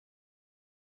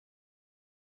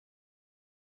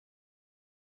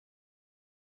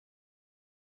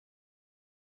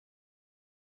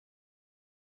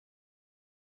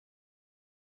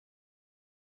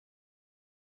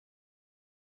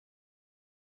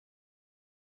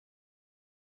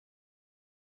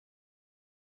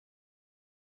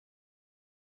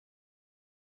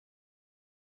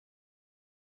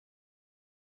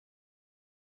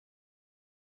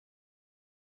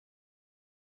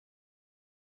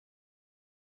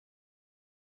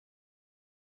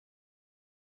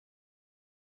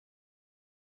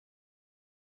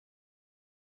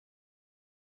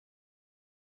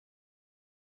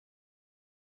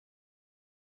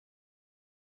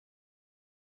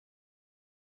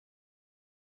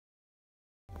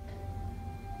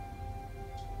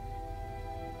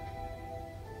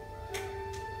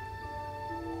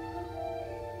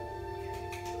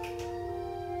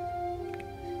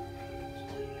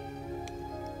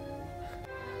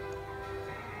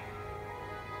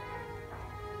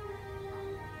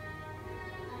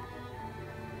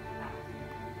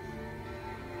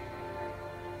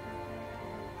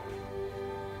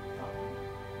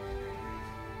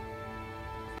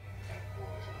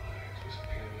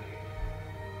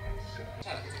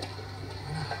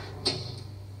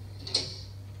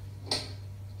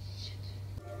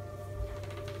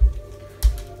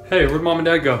Hey, where'd Mom and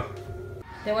Dad go?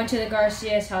 They went to the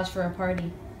Garcia's house for a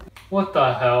party. What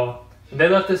the hell? They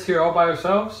left us here all by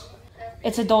ourselves?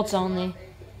 It's adults only.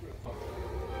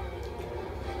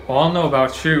 Well, I don't know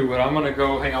about you, but I'm gonna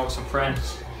go hang out with some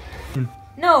friends.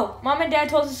 No, Mom and Dad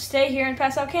told us to stay here and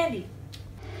pass out candy.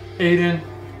 Aiden,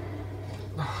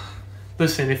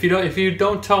 listen, if you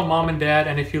don't tell Mom and Dad,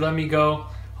 and if you let me go,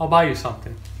 I'll buy you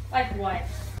something. Like what?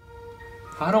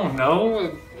 I don't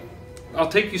know. I'll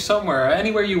take you somewhere,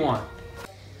 anywhere you want.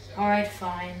 Alright,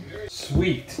 fine.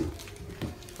 Sweet.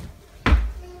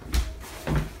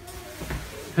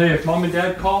 Hey, if Mom and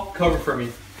Dad call, cover for me.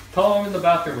 Tell them I'm in the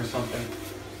bathroom or something.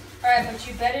 Alright, but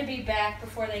you better be back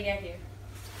before they get here.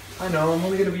 I know, I'm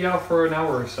only gonna be out for an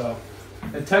hour or so.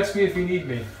 And text me if you need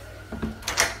me.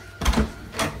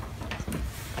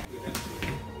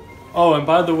 Oh, and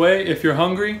by the way, if you're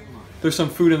hungry, there's some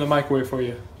food in the microwave for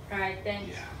you. Alright,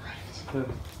 thanks. Yeah, right.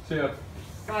 See ya.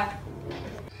 Bye.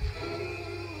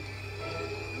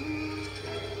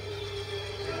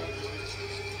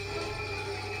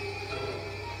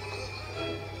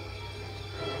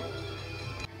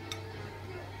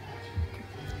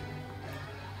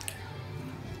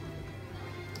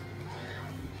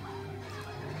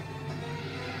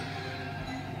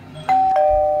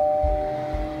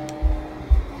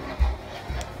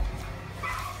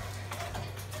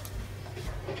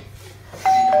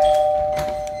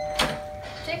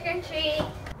 Trick or treat.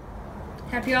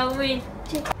 Happy Halloween.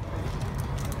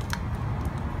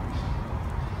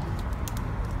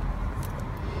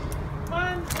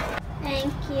 Mom,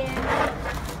 Thank you.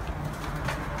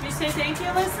 can you say thank you,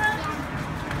 Alyssa?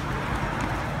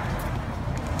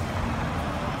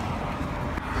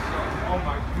 Oh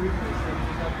my goodness, you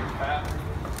got your bathroom.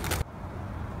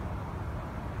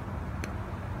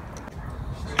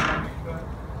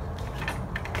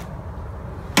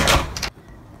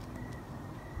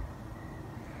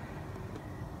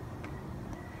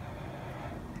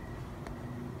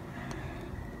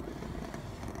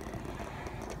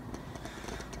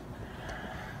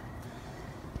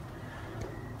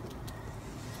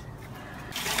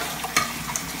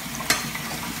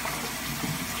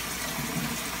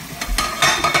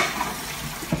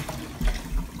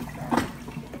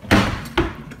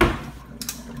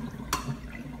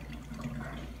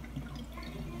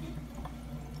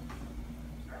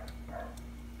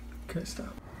 Okay,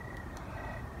 stop.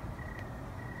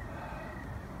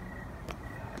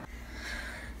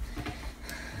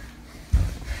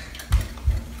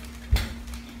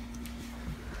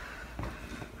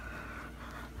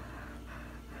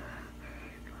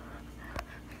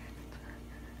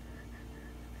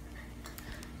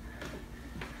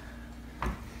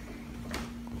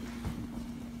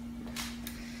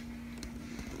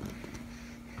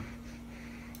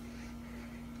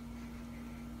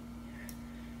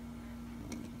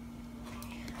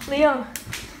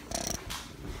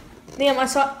 Liam,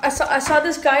 I saw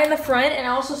this guy in the front, and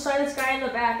I also saw this guy in the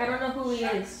back. I don't know who he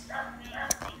is.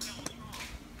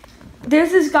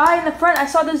 There's this guy in the front. I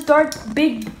saw this dark,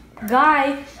 big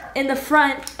guy in the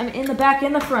front. I mean, in the back,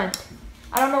 in the front.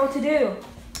 I don't know what to do.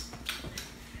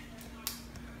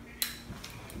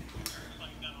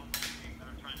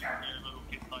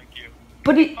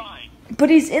 But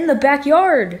he's in the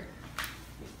backyard.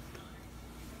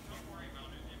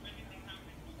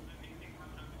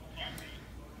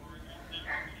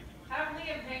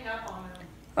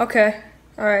 Okay.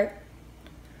 All right.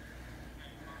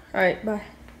 All right. Bye.